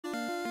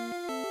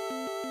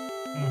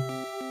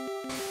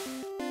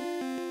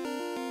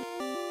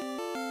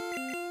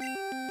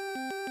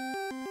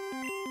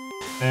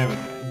There we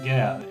go. Get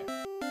out of there.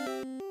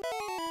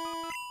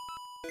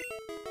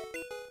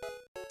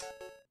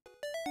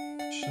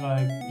 Should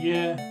I?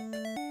 Yeah.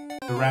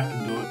 The rat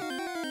can do it.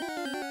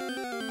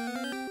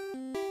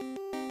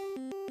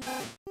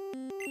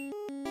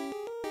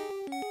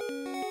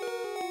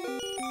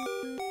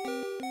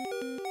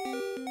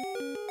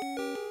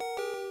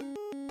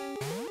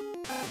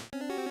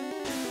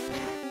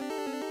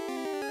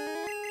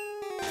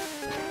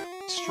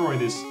 Destroy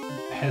this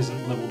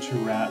peasant level 2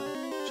 rat.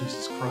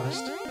 Jesus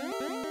Christ.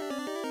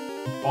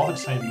 Bother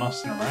saying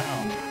mussing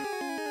around.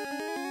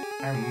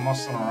 I'm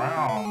mussing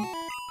around.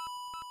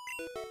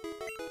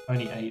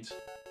 Only 8.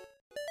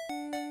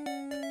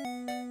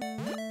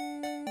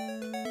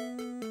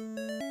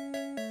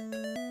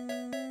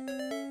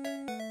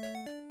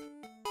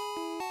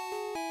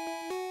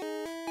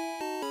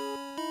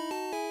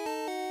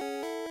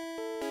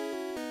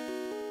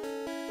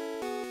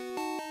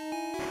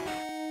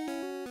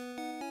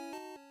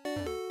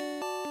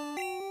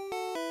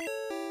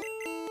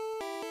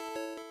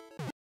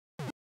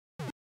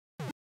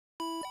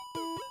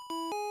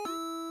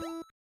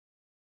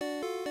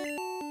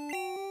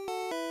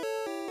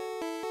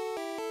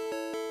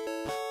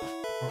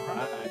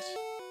 Alright.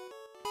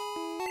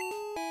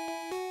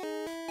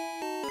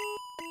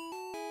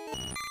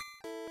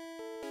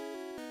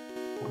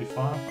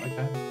 $45,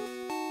 okay.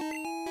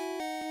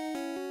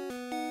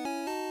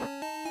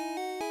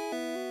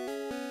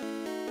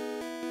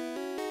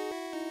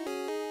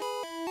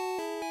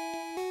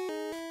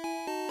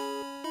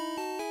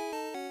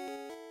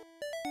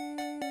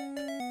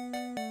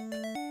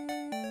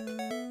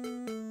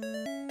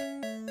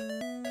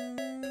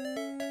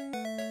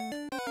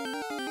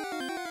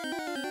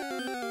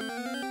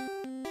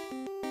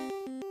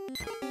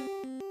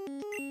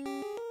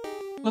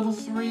 Level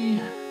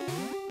 3.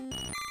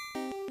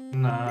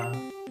 Nah,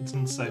 it's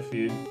not safe for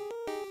you.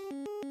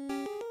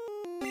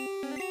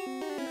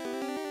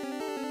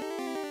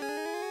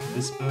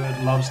 This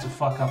bird loves to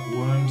fuck up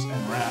worms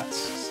and rats,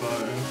 so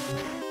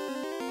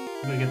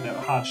we gotta get that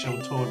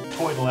hard-shelled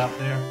turtle out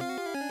there.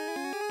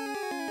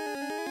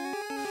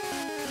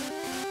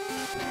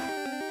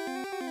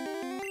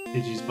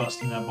 Digi's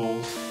busting their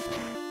balls.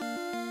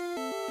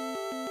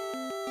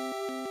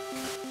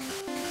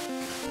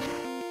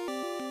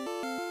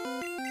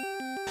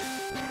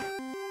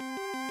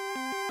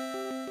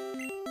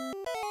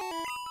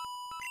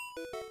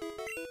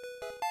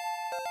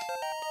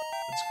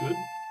 That's good.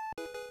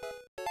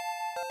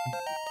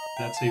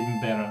 That's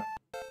even better.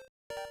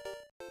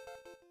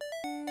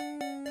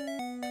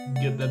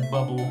 Get that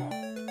bubble.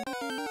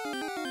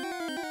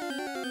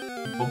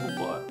 Bubble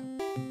butt.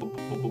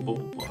 Bubble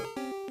butt.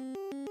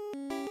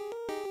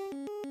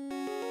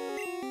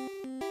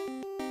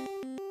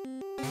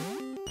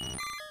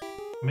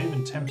 I'm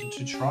even tempted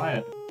to try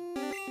it.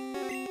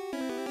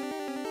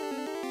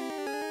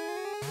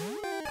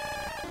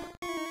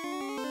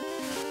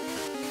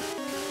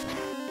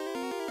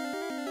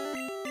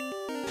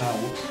 Ah,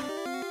 whoops.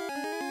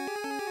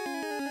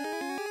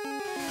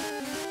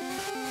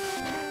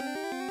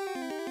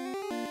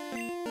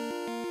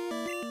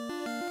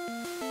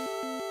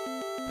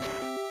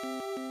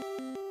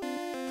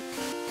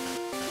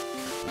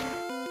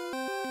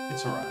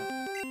 It's alright.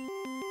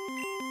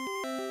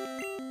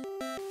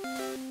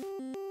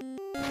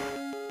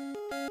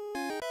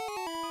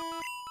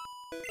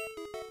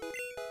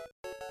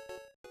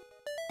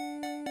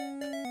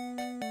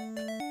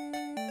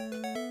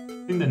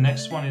 I think the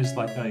next one is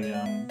like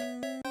a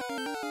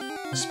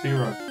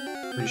Spiro,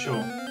 pretty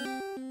sure.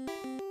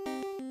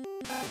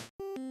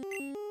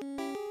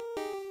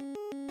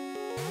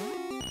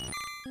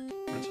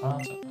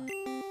 Retata.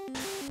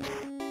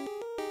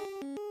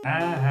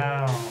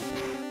 Ow.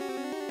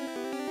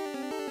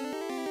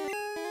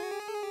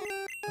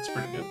 That's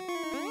pretty good.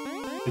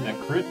 Did that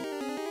crit?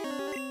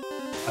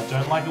 I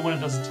don't like it when it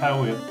does a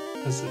tail whip,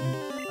 because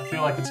I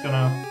feel like it's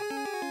gonna...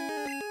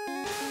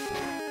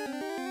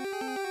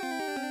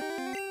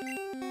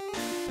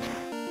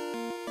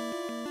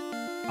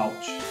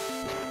 Ouch.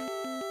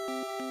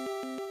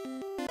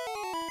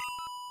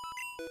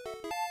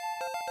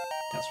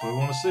 That's what we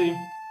want to see.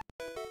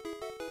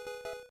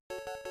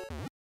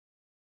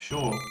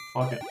 Sure,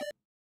 fuck it.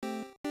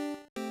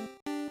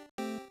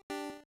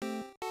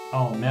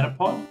 Oh,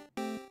 Metapod?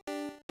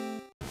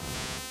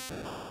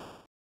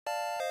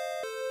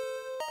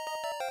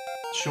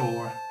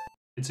 Sure.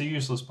 It's a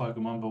useless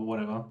Pokemon, but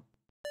whatever.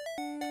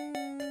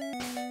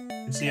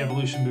 It's the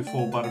evolution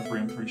before Butterfree,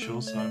 I'm pretty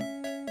sure, so...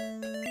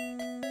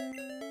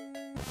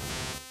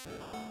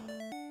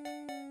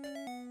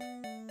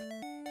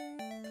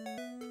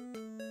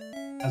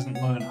 Hasn't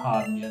learned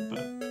Harden yet, but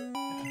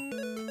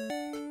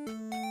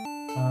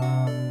yeah.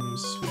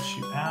 Switch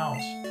you out.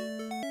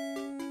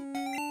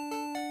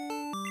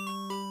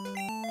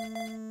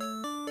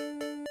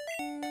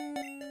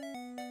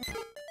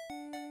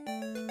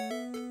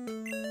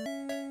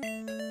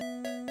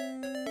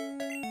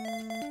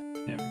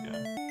 There we go.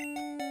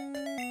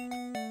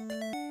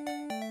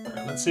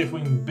 Alright, let's see if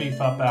we can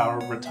beef up our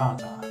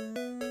Rattata.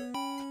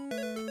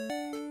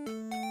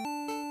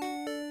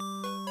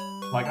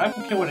 Like, I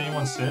don't care what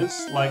anyone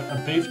says, like,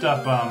 a beefed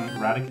up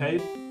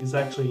Raticate is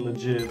actually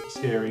legit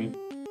scary.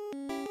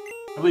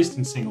 At least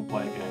in single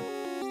player game.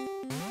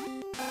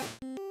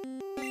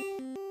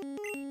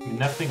 I mean,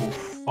 that thing will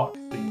fuck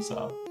things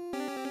up.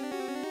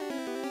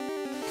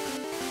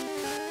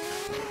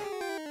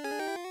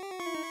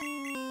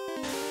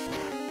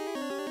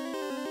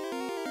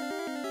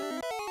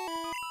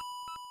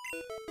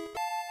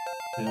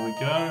 There we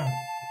go.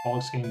 The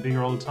bollock's getting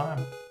bigger all the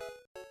time.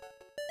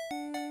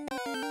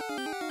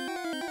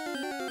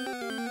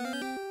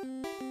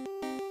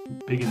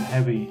 Big and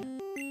heavy.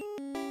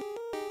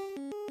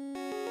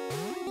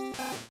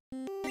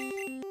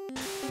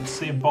 Let's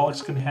see if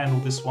Bollocks can handle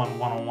this one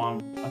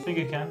one-on-one. I think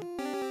it can.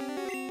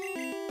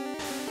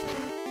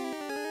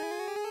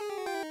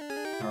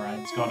 Alright,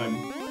 it's got him.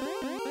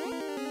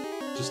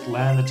 Just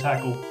land the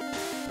tackle.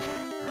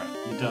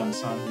 Alright, you're done,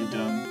 son. You're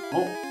done.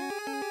 Oh!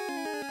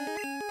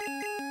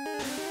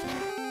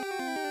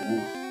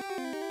 Oof.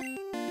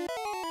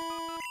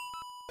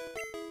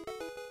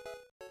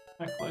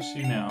 How close are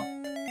you now?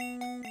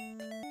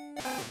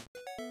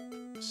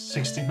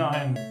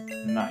 69.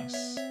 Nice.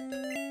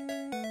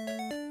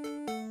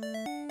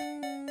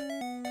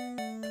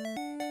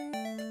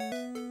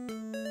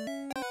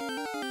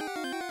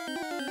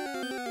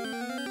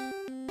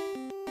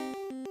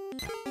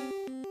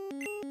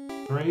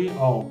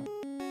 Oh,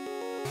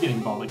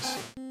 getting bollocks.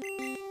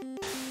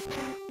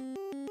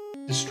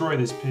 Destroy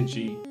this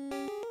Pidgey.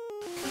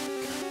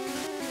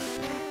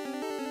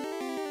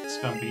 It's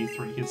gonna be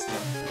 3 hits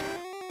though.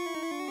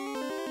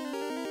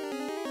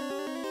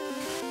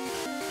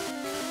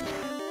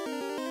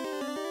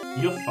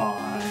 You're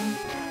fine.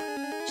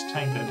 Just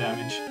tank that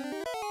damage.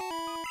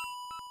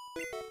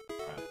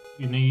 Right.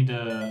 You need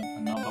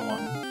another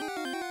one.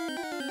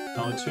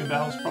 Another 2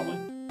 battles probably.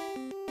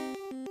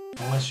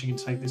 Unless you can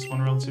take this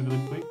one relatively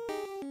quick.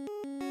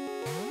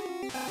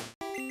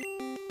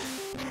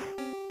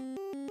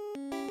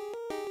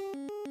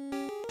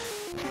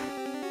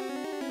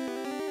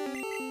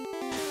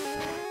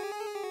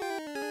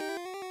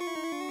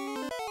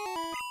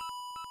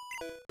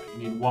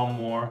 You need one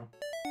more.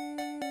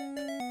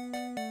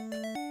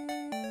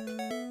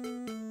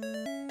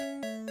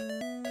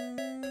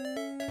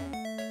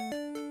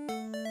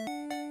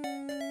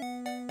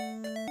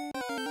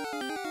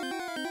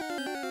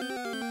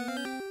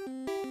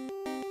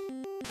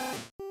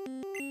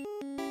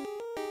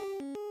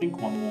 I think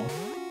one more.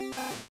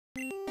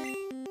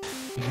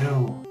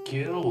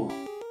 Kill.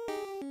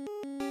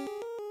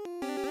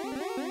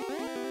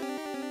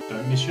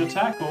 Don't miss your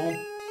tackle.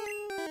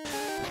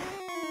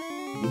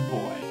 Good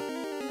boy.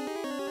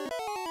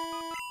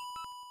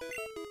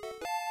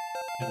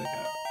 There we go.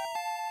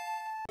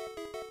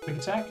 Quick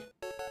attack.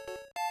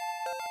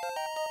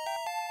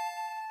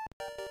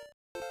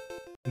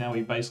 Now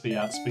we basically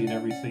outspeed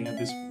everything at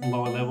this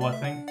lower level, I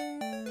think.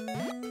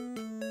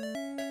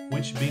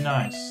 Which would be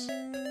nice.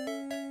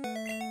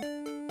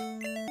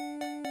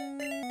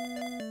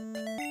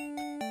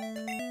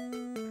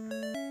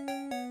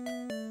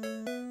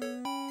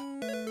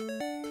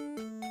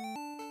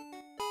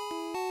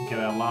 Get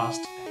our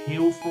last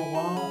heal for a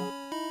while.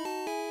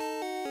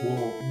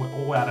 We're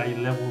all at a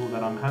level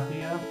that I'm happy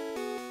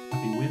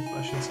with,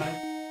 I should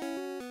say.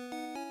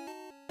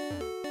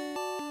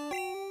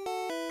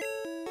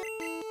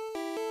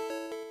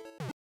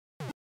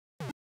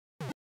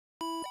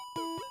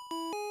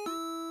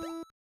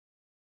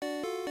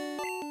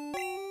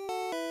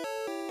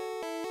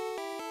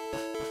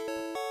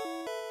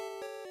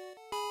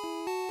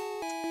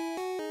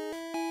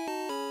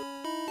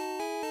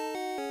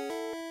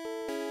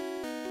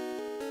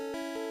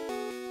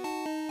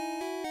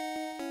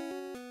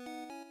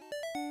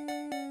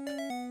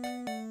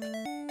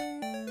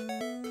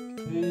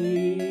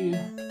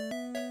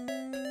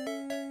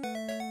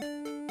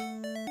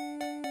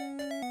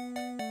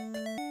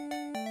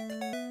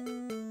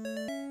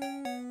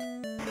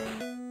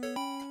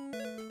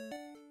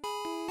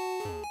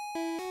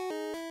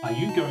 Are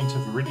you going to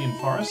Viridian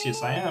Forest?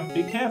 Yes, I am.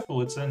 Be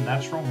careful, it's a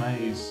natural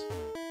maze.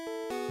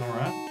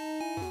 Alright.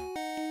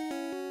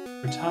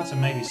 Rattata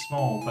may be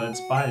small, but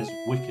its bite is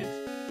wicked.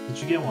 Did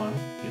you get one?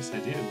 Yes, I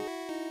did.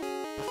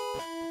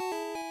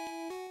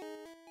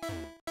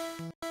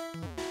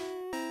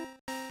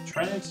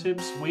 Trainer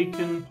tips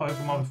weaken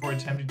Pokemon before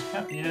attempting to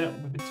camp. Yeah,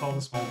 we've been told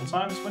this multiple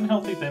times. When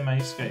healthy, they may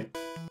escape.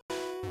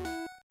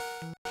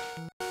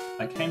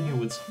 I came here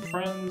with some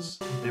friends.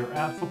 They're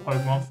out for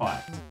Pokemon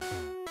fight.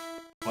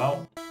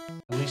 Well,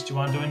 at least you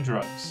aren't doing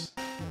drugs.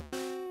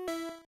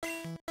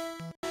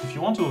 If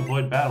you want to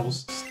avoid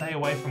battles, stay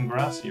away from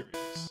grass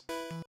areas.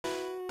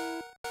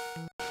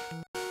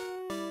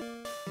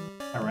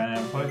 I ran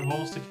out of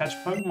Pokeballs to catch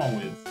Pokemon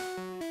with.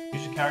 You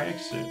should carry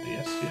extra.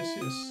 Yes.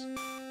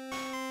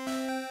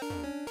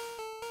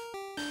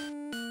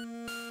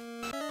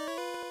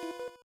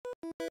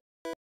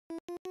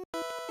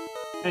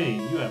 Hey,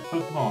 you have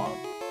Pokemon.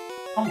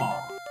 Come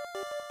on.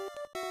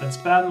 Let's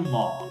battle them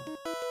on.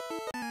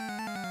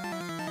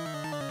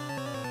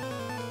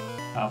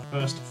 Our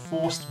first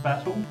forced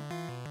battle.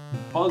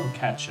 Bug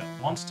Catcher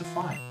wants to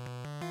fight.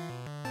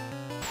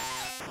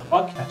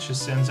 Bugcatcher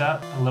sends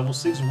out a level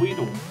 6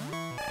 Weedle.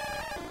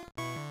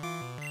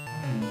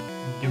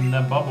 Give him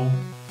that bubble.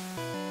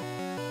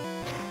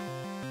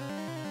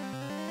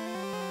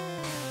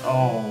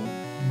 Oh,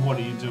 what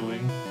are you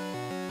doing?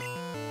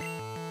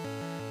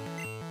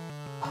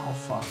 Oh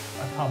fuck,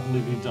 I can't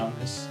believe you've done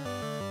this.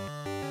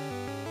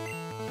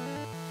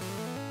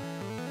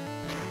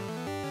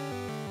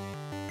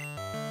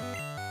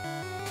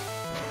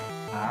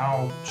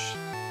 Ouch.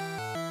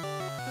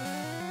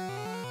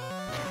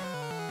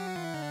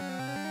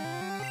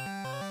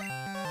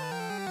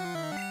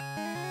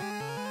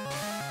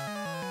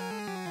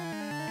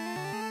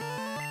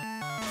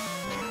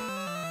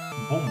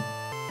 Boom.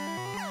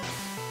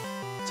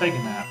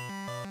 Taking that.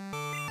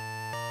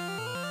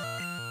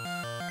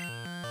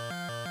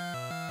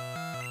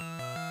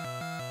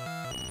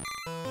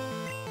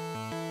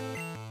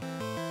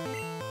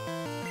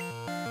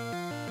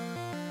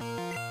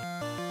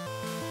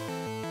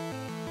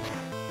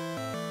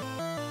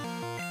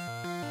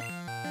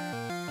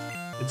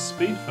 Its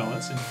speed fell,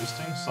 that's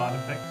interesting. Side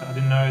effect. I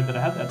didn't know that it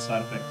had that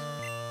side effect.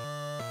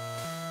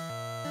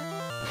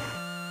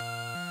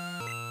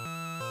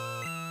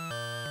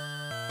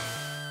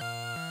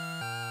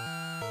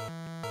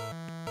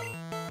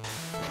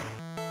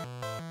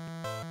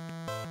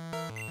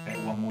 Okay,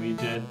 one more, you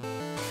dead.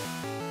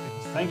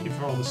 Thank you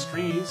for all the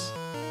strees.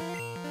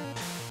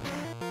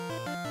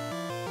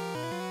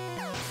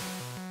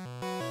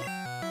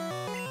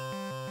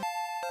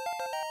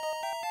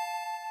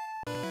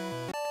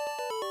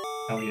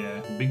 Oh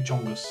yeah, big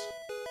chongus.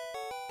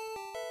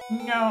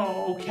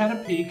 No,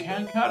 Caterpie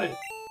can't cut it.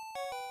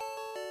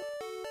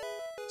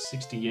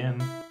 60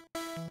 yen.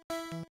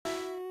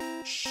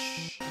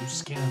 Shh, you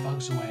scare the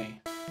bugs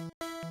away.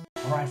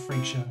 Alright,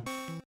 Freak Show.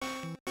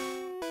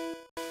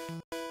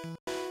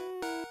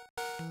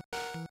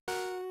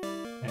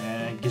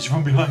 And gets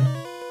from behind.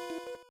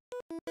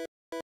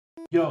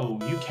 Yo,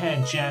 you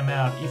can't jam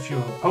out if you're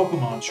a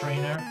Pokemon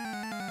trainer.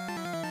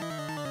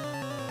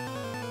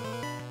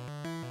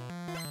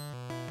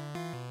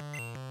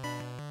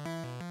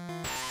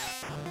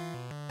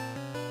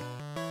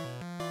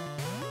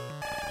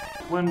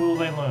 When will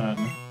they learn?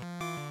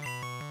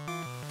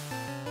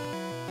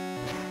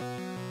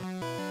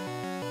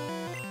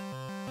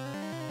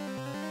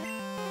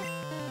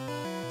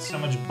 So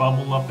much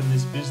bubble up in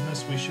this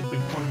business, we should be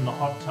put in the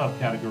hot tub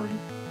category.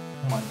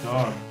 Oh my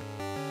god.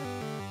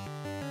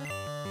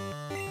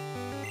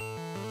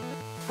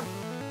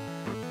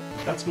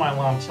 That's my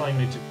alarm telling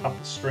me to cut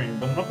the stream,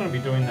 but I'm not going to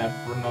be doing that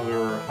for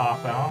another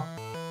half hour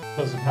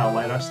because of how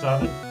late I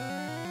started.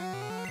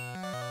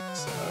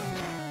 So,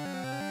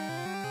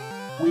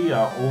 we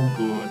are all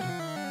good.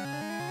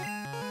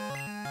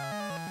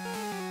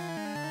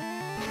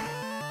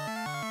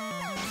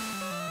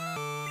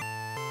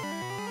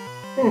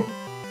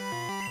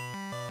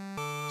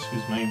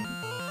 Excuse me.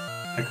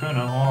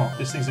 Hakuna, oh,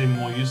 this thing's even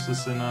more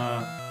useless than,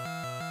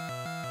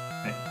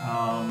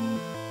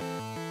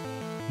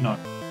 no.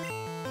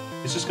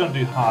 It's just gonna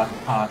do hard,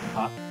 hard,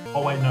 hard.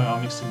 Oh wait, no,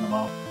 I'm mixing them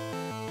up.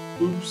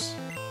 Oops.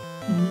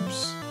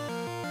 Oops.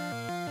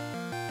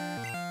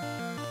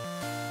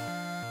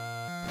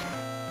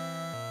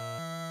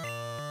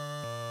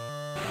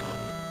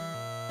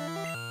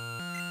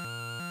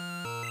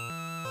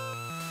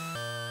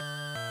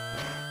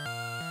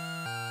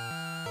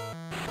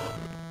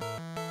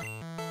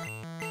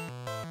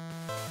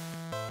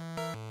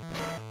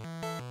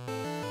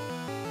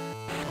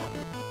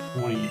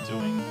 What are you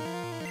doing?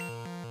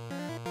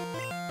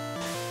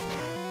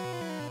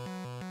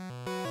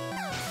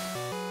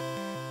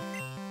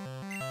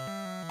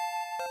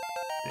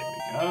 There we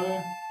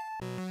go.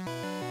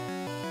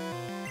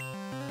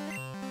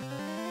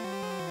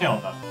 Hell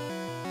no.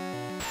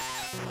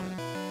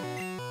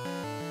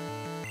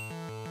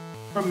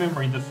 From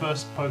memory, the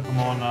first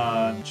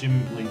Pokemon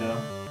gym leader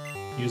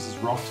uses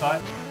Rock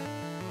type,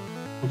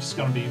 which is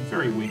going to be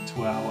very weak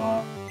to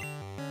our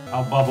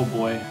Bubble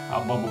Boy,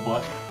 our Bubble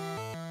Butt.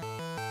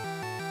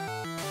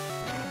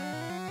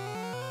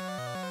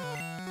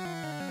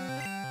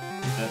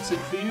 If that's it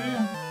for you,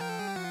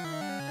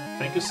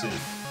 take a seat.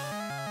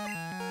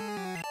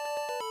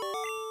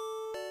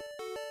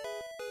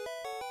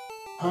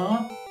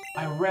 Huh?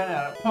 I ran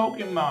out of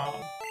Pokemon!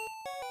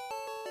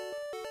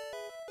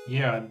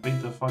 Yeah, I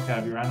beat the fuck out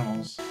of your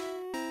animals.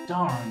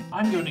 Darn,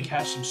 I'm going to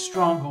catch some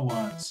stronger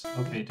ones.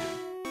 Okay, dude.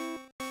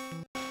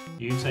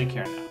 You take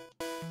care now.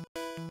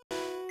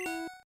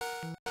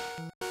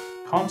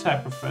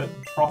 Contact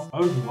Prof.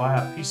 Ogre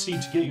via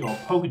PC to get your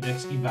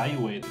Pokedex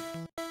evaluated.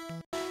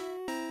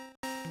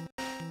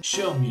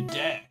 Show me your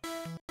deck.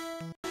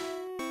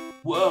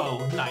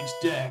 Whoa, nice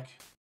deck.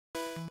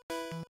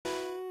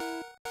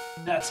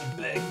 That's a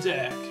big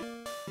deck.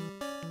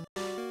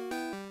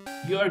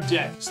 Your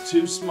deck is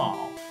too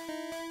small.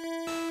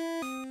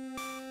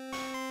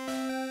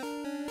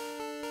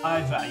 I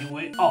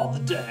evaluate all the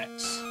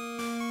decks.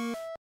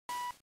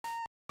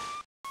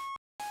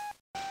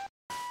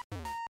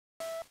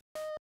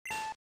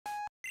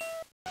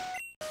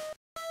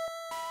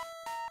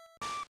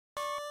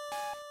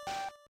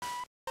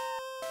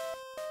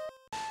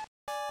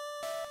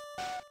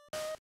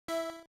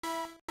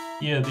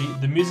 Yeah,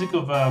 the music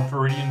of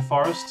Viridian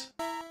Forest,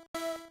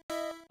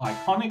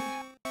 iconic,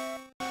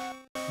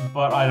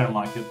 but I don't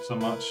like it so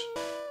much.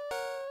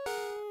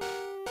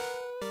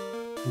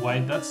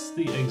 Wait, that's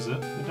the exit.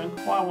 We don't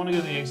quite want to go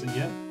to the exit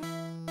yet.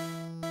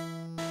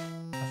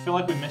 I feel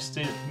like we missed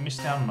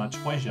out on a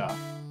treasure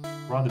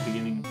right at the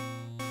beginning.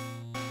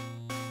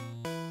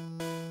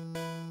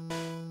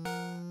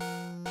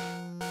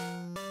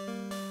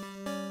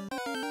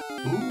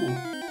 Ooh.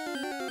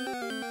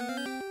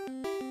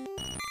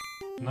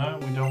 No,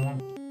 we don't want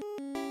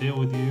to deal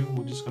with you.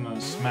 We're just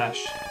gonna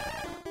smash.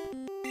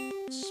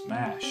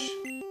 Smash.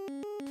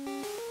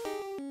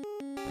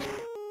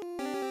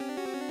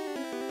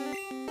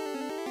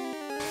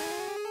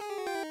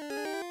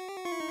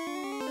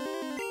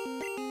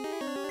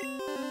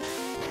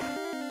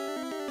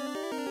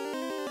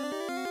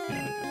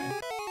 There we go.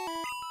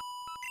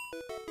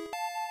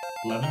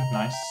 11,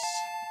 nice.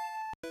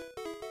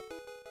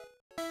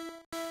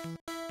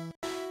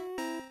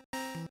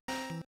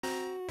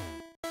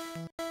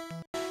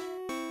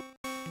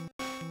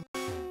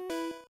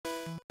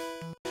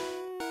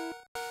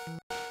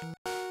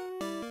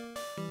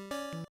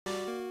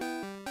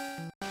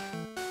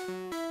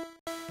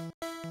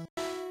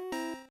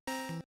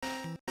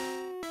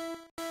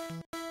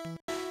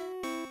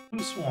 I could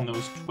have sworn there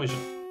was treasure.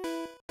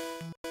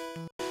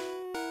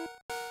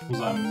 Was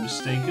I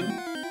mistaken?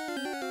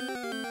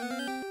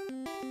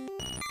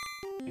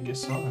 I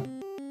guess so.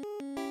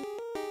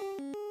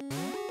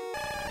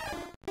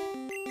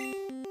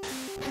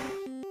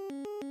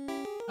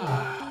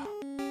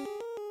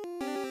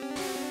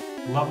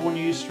 Love when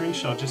you use string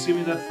shot. Just give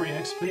me that free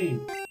XP.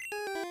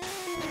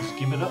 Just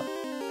give it up.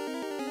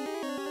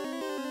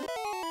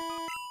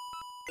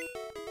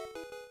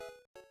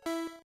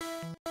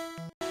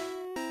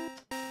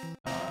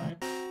 Alright.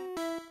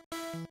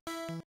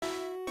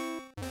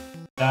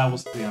 That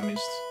was the thing I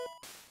missed.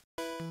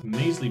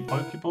 Measly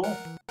Pokeball.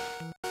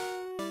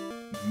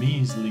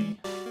 Measly.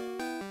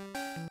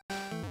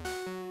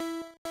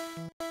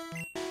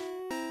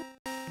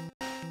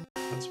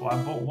 That's why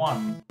I bought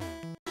one.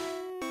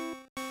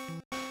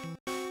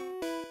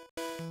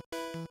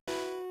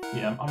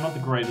 Yeah, I'm not the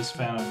greatest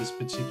fan of this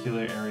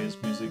particular area's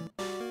music.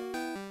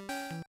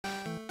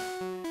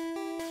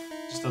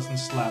 Just doesn't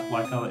slap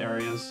like other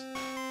areas.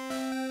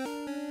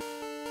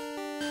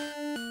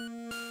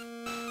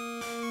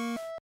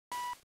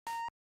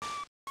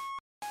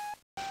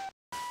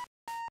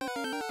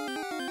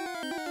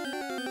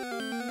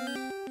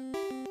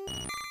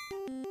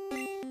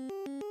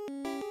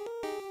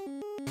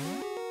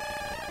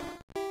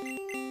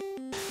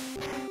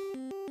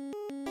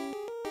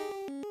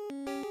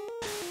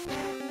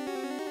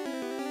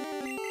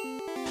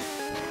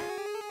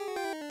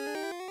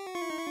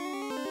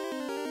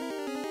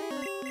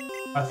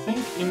 I think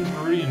in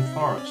Viridian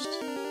Forest,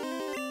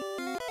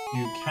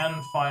 you can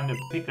find a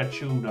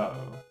Pikachu though.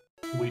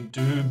 We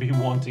do be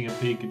wanting a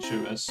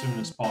Pikachu as soon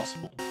as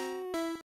possible.